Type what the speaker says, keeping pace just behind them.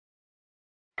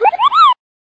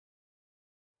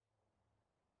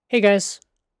Hey guys,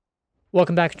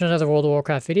 welcome back to another World of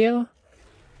Warcraft video.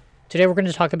 Today we're going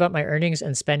to talk about my earnings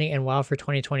and spending in WoW for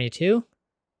 2022.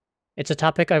 It's a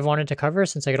topic I've wanted to cover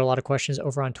since I get a lot of questions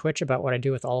over on Twitch about what I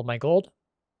do with all of my gold.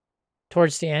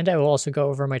 Towards the end, I will also go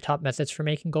over my top methods for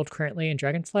making gold currently in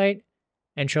Dragonflight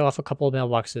and show off a couple of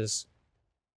mailboxes.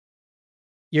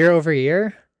 Year over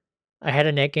year, I had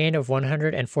a net gain of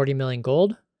 140 million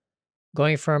gold,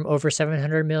 going from over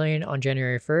 700 million on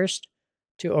January 1st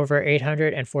to over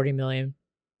 840 million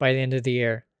by the end of the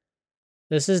year.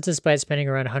 This is despite spending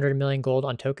around 100 million gold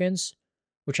on tokens,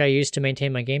 which I use to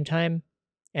maintain my game time,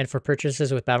 and for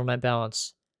purchases with Battle.net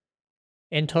balance.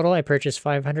 In total, I purchased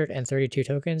 532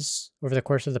 tokens over the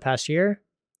course of the past year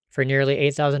for nearly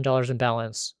 $8,000 in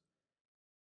balance.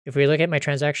 If we look at my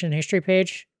transaction history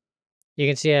page, you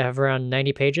can see I have around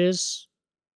 90 pages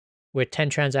with 10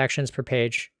 transactions per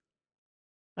page.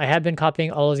 I have been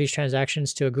copying all of these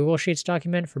transactions to a Google Sheets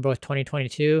document for both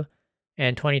 2022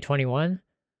 and 2021,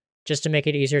 just to make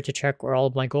it easier to check where all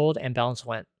of my gold and balance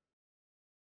went.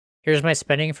 Here's my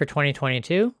spending for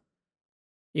 2022.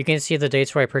 You can see the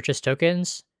dates where I purchased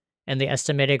tokens and the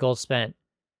estimated gold spent.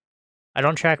 I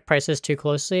don't track prices too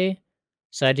closely,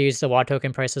 so I had to use the WoW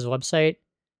Token Prices website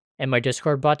and my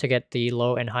Discord bot to get the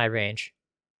low and high range.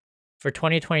 For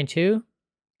 2022,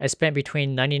 I spent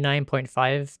between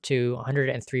 99.5 to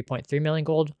 103.3 million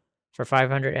gold for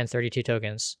 532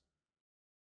 tokens.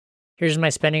 Here's my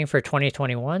spending for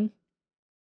 2021.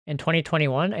 In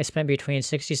 2021, I spent between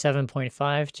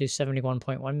 67.5 to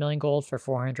 71.1 million gold for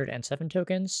 407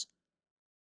 tokens.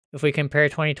 If we compare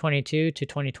 2022 to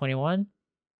 2021,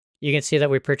 you can see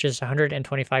that we purchased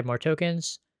 125 more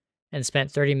tokens and spent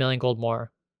 30 million gold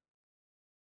more.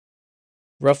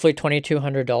 Roughly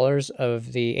 $2,200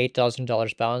 of the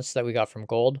 $8,000 balance that we got from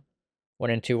gold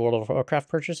went into World of Warcraft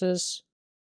purchases.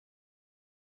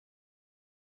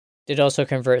 Did also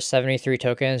convert 73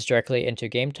 tokens directly into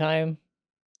game time,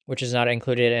 which is not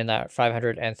included in that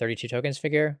 532 tokens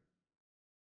figure.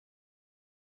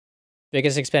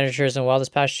 Biggest expenditures in WoW this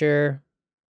past year,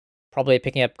 probably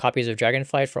picking up copies of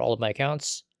Dragonflight for all of my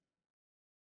accounts.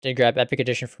 Did grab Epic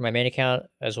Edition for my main account,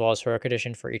 as well as Heroic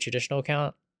Edition for each additional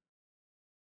account.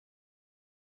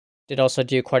 Did also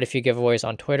do quite a few giveaways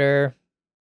on Twitter,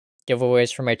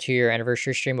 giveaways for my 2-year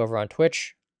anniversary stream over on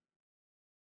Twitch,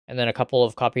 and then a couple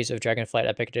of copies of Dragonflight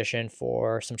Epic Edition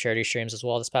for some charity streams as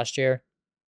well this past year.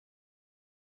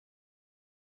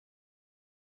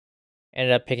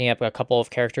 Ended up picking up a couple of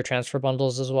character transfer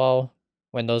bundles as well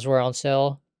when those were on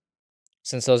sale,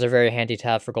 since those are very handy to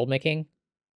have for gold making.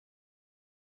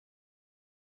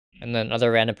 And then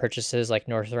other random purchases like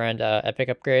Northrend Epic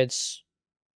upgrades.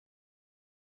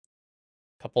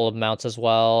 Couple of mounts as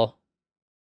well.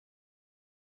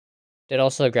 Did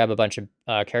also grab a bunch of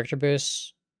character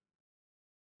boosts,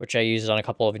 which I used on a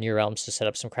couple of new realms to set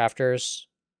up some crafters.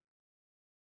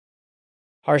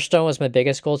 Hearthstone was my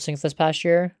biggest gold sink this past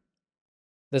year.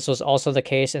 This was also the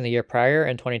case in the year prior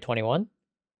in 2021.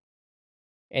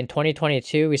 In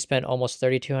 2022, we spent almost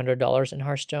 $3,200 in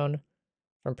Hearthstone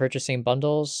from purchasing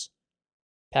bundles,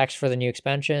 packs for the new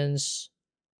expansions,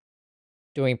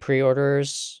 doing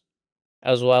pre-orders,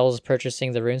 as well as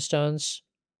purchasing the runestones,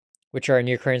 which are a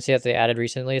new currency that they added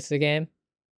recently to the game.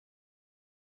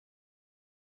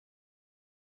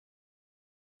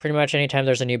 Pretty much anytime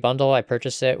there's a new bundle, I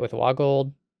purchase it with WoW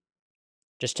Gold,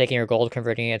 just taking your gold,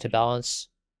 converting it into balance,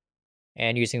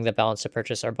 and using the balance to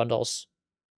purchase our bundles.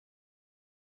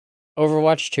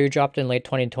 Overwatch 2 dropped in late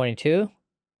 2022.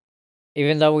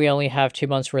 Even though we only have 2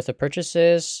 months worth of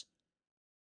purchases,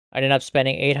 I ended up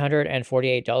spending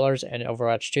 $848 in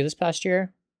Overwatch 2 this past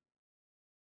year.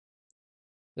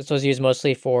 This was used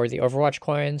mostly for the Overwatch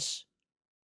coins,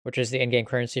 which is the in-game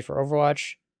currency for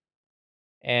Overwatch,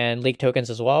 and League tokens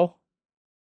as well.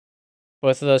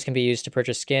 Both of those can be used to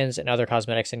purchase skins and other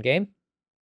cosmetics in-game.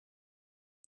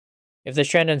 If this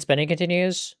trend in spending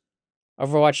continues,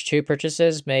 Overwatch 2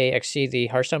 purchases may exceed the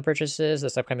Hearthstone purchases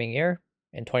this upcoming year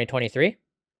in 2023.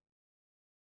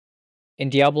 In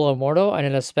Diablo Immortal, I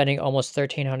ended up spending almost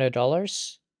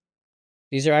 $1,300.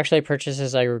 These are actually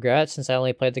purchases I regret since I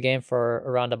only played the game for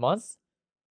around a month,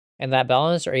 and that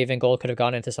balance or even gold could have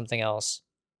gone into something else.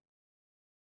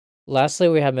 Lastly,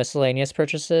 we have miscellaneous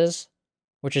purchases,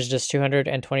 which is just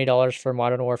 $220 for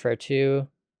Modern Warfare 2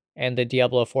 and the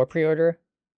Diablo 4 pre-order.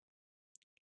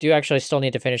 Do actually still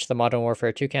need to finish the Modern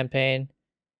Warfare 2 campaign,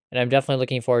 and I'm definitely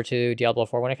looking forward to Diablo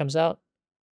 4 when it comes out.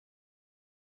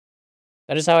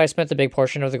 That is how I spent the big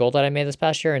portion of the gold that I made this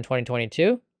past year in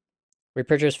 2022. We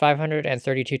purchased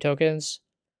 532 tokens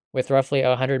with roughly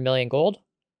 100 million gold,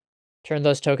 turned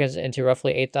those tokens into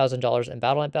roughly $8,000 in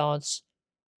Battle.net balance,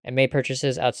 and made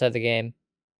purchases outside the game.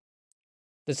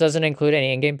 This doesn't include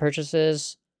any in-game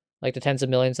purchases, like the tens of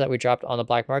millions that we dropped on the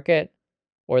black market,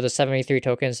 or the 73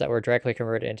 tokens that were directly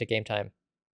converted into game time.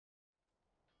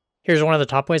 Here's one of the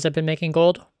top ways I've been making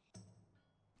gold.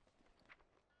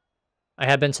 I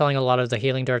have been selling a lot of the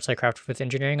healing darts I crafted with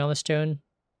engineering on the stone.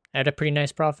 I had a pretty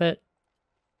nice profit.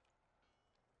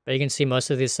 But you can see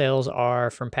most of these sales are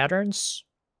from patterns.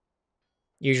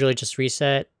 Usually just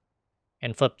reset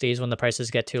and flip these when the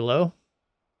prices get too low.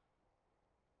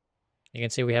 You can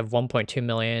see we have 1.2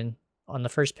 million on the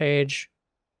first page.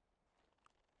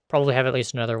 Probably have at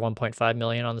least another 1.5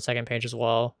 million on the second page as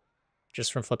well,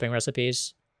 just from flipping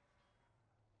recipes.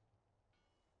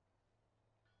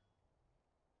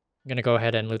 I'm going to go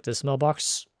ahead and loot this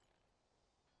mailbox.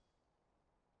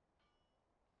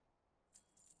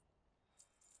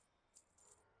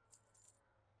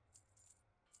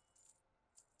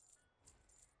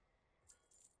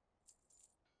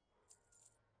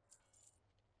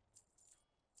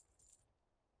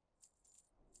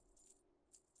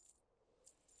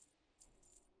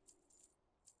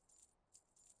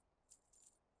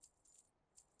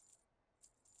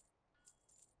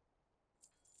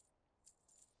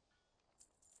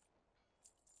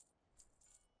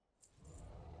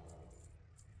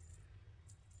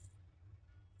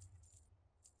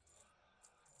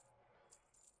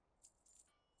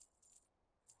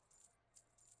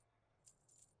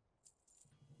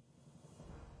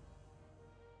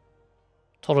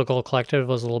 Total gold collected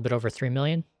was a little bit over 3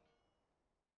 million.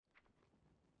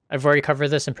 I've already covered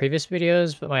this in previous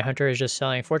videos, but my hunter is just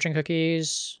selling fortune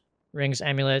cookies, rings,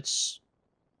 amulets.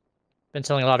 Been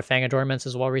selling a lot of fang adornments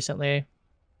as well recently. I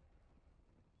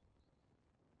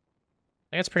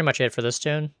think that's pretty much it for this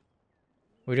tune.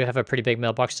 We do have a pretty big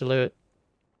mailbox to loot.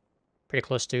 Pretty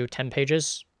close to 10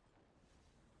 pages.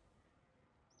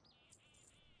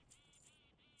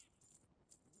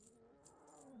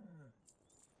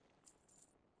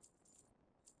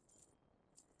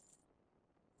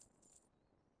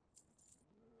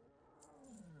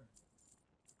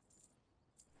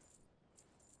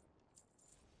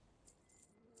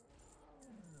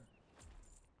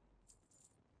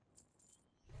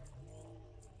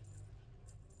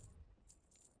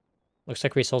 Looks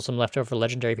like we sold some leftover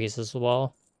legendary pieces as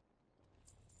well.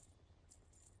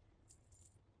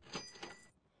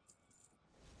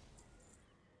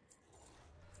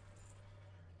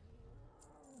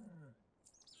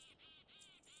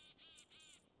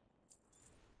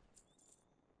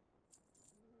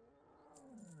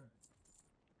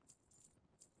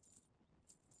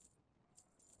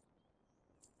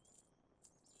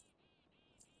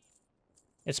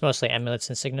 It's mostly amulets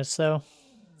and signets though.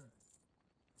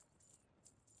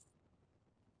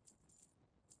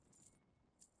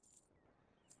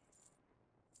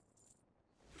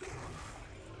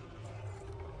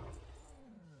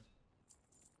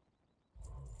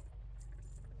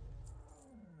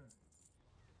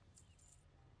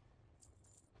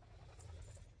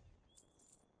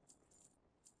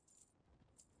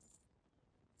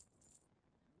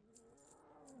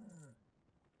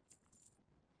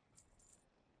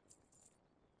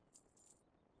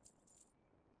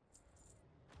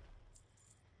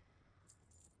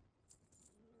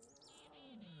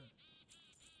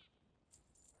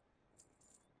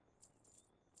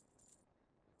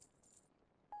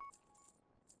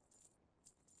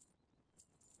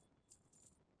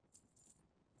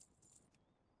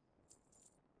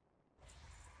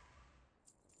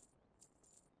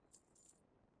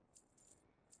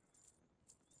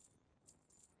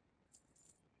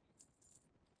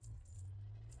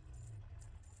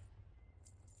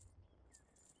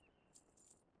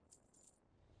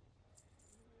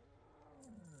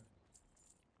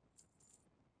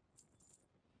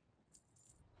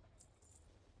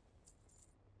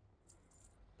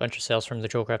 Bunch of sales from the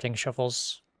jewel crafting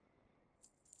shuffles.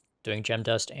 Doing gem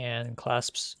dust and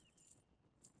clasps.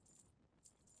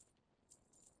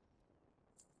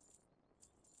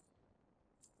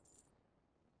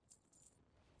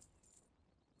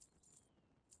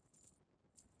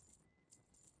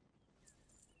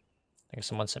 I think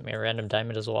someone sent me a random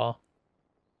diamond as well.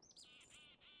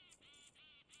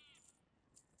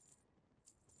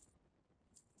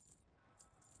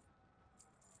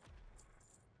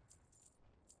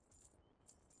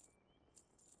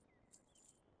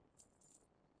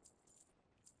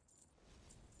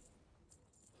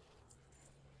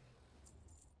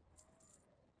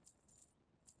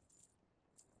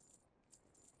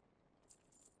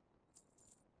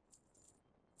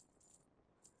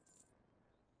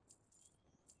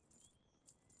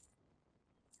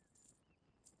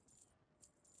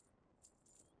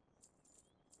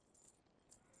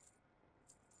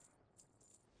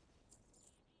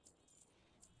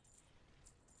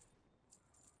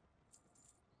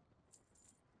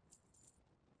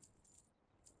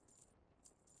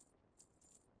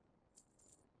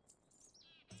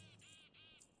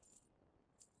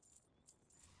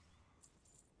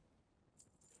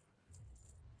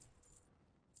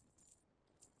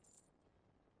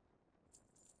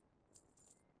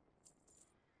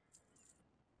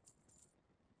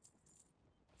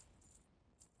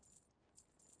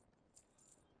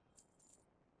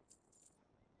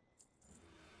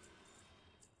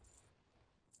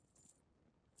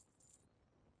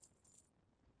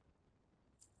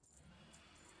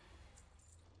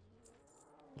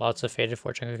 Lots of faded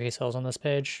fortune cookie sales on this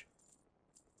page.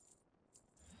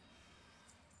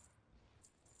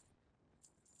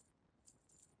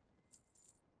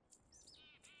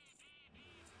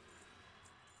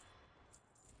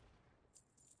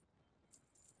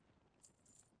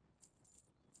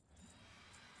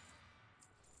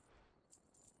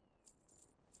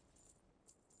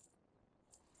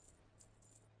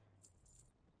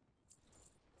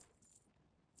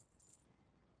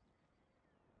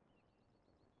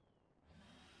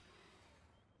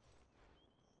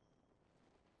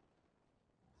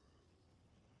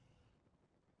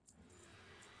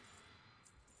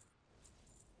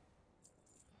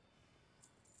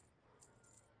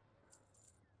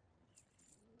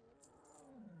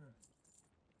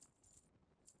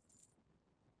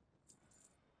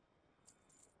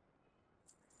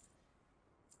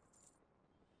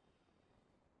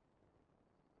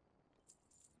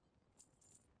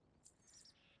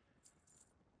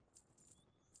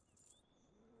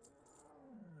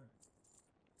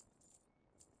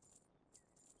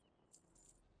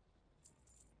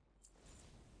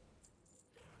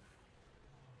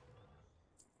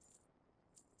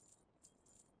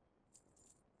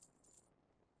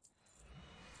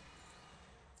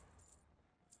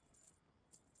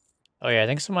 Oh yeah, I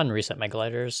think someone reset my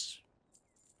gliders.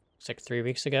 It's like 3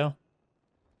 weeks ago.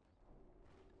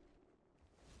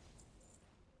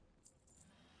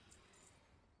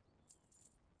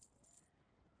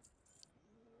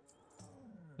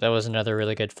 That was another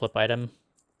really good flip item.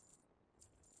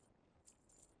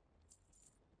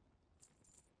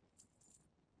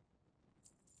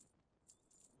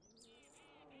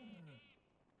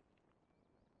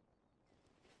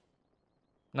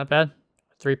 Not bad.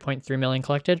 3.3 million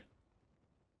collected.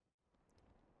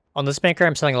 On this banker,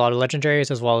 I'm selling a lot of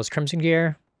legendaries as well as Crimson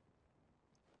Gear.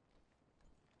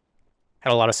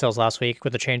 Had a lot of sales last week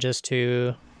with the changes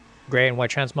to Gray and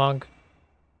White Transmog.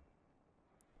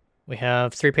 We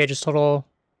have 3 pages total,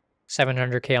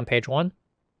 700k on page 1.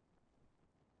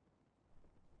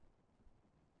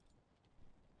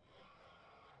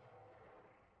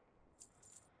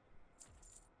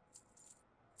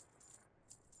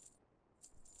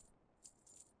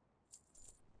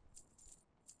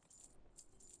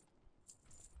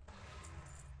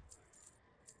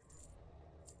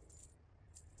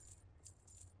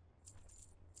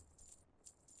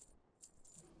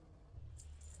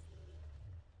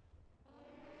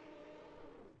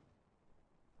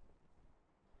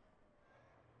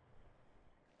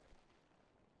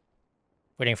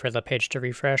 Waiting for the page to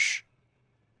refresh.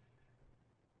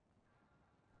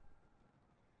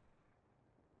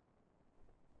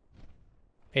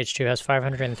 Page 2 has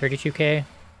 532k. I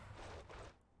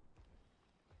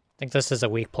think this is a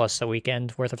week plus a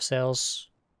weekend worth of sales.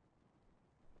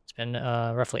 It's been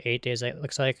roughly 8 days, it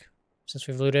looks like, since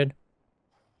we've looted.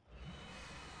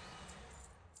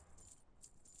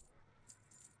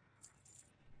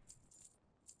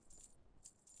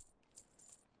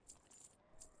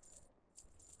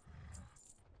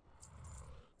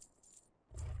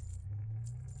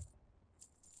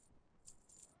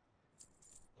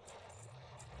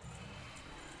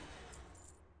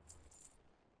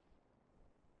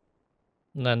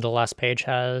 And then the last page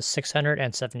has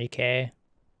 670k,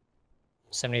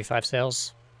 75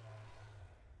 sales.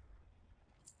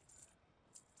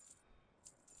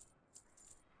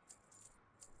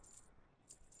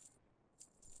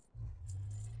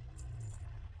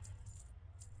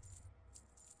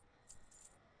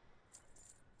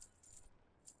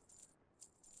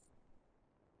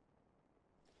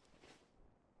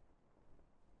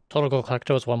 Total gold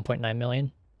collected was 1.9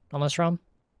 million on this ROM.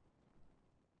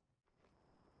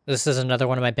 This is another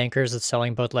one of my bankers that's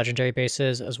selling both legendary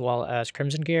bases as well as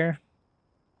Crimson Gear.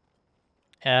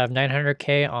 I have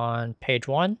 900k on page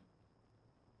 1.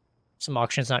 Some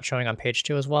auctions not showing on page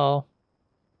 2 as well.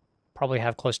 Probably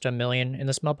have close to 1 million in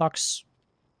this mailbox.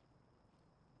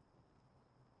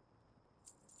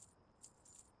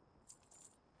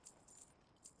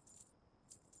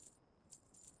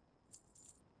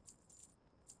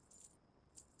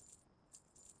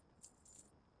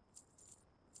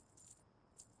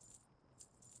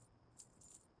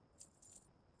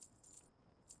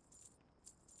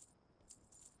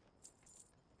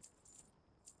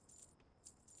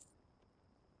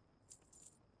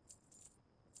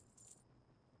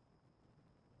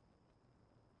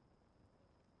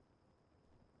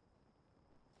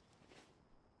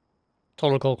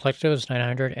 Total gold collected was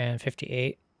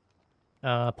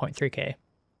 958.3k.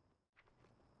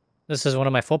 This is one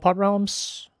of my full pot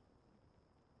realms.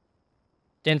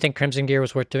 Didn't think Crimson Gear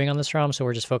was worth doing on this realm, so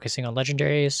we're just focusing on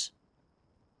legendaries.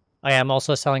 I am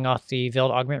also selling off the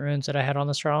Veiled Augment runes that I had on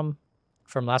this realm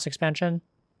from last expansion.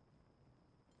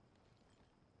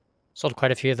 Sold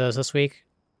quite a few of those this week.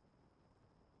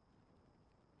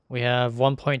 We have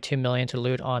 1.2 million to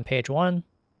loot on page 1,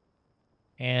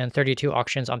 and 32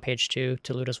 auctions on page 2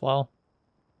 to loot as well.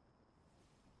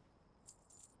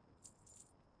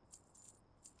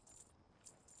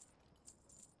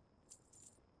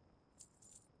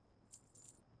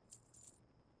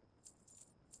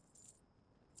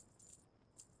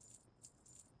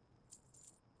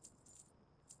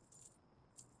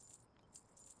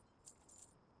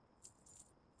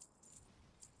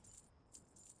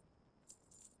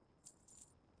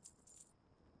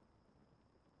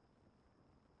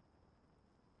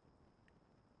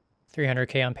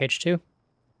 $300K on page 2.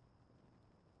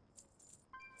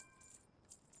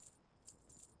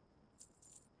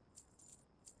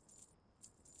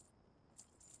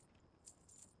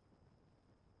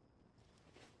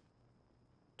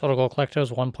 Total gold collected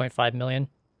was 1.5 million.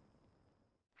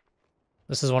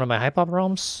 This is one of my hype up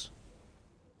realms.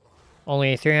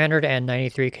 Only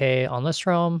 393K on this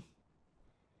realm.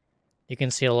 You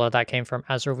can see a lot of that came from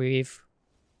Azure Weave.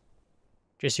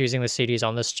 Just using the CDs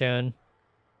on this stone.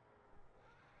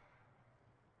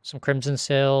 Some Crimson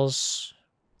sales.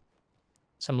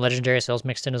 Some Legendary sales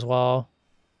mixed in as well.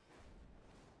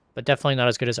 But definitely not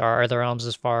as good as our other realms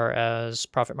as far as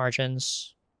profit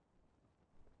margins.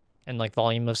 And like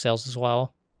volume of sales as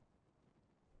well.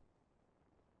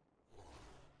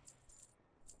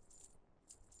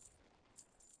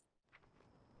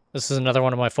 This is another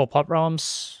one of my full pop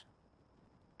realms.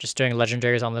 Just doing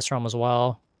legendaries on this realm as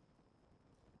well.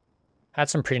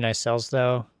 Had some pretty nice sales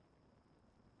though.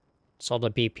 Sold a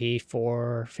BP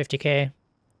for 50K.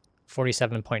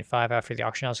 47.5 after the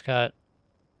auction house cut.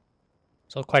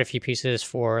 Sold quite a few pieces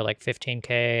for like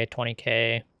 15K,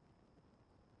 20K.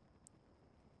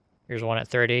 Here's one at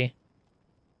 30.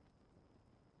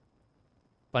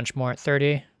 Bunch more at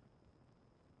 30.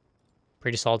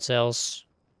 Pretty solid sales.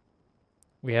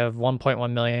 We have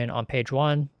 1.1 million on page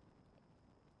 1.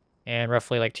 And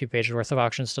roughly like 2 pages worth of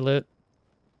auctions to loot.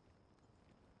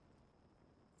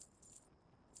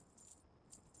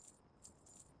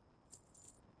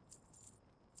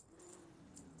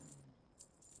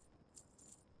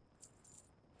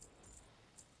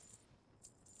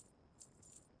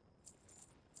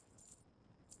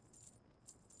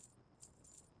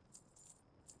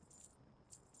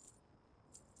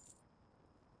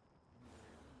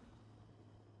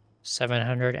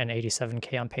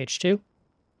 $787K on page 2.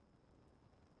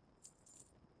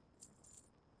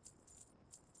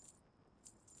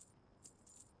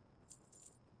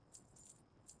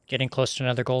 Getting close to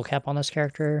another gold cap on this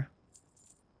character.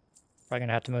 Probably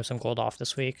gonna have to move some gold off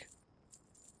this week.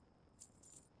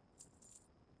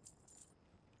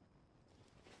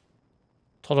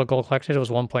 Total gold collected was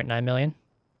 1.9 million.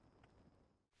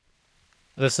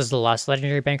 This is the last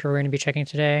legendary banker we're going to be checking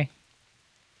today.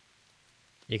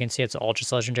 You can see it's all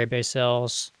just legendary base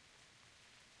sales.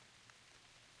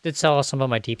 Did sell some of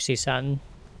my deep sea satin.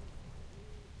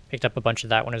 Picked up a bunch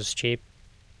of that when it was cheap.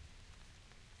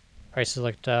 Prices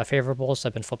looked favorable, so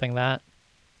I've been flipping that.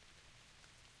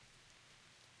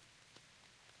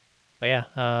 But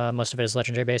yeah, most of it is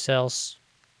legendary base sales.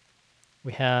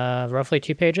 We have roughly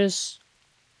 2 pages.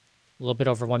 A little bit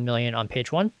over 1 million on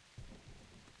page 1.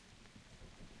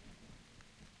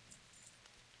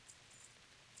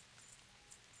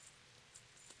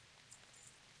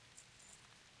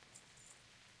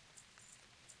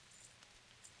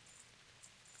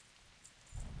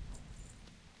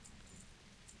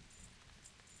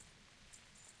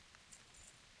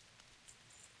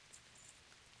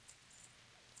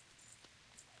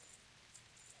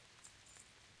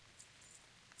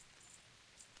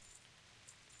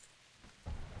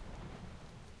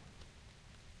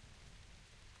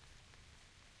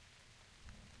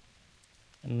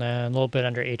 And then a little bit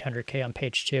under 800K on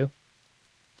page 2.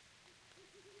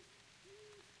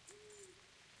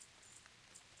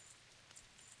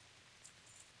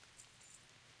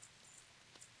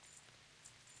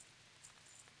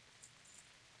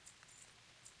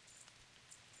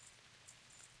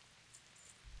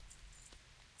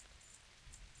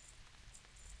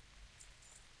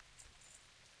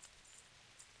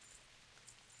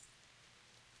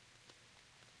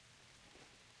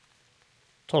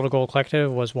 Total gold collected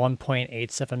was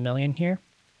 1.87 million here.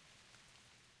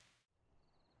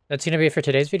 That's going to be it for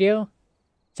today's video.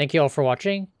 Thank you all for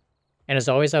watching. And as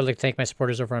always, I'd like to thank my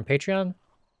supporters over on Patreon.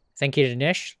 Thank you to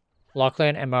Nish,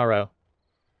 Lachlan, and Mauro.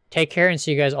 Take care and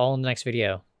see you guys all in the next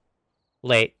video.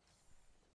 Late.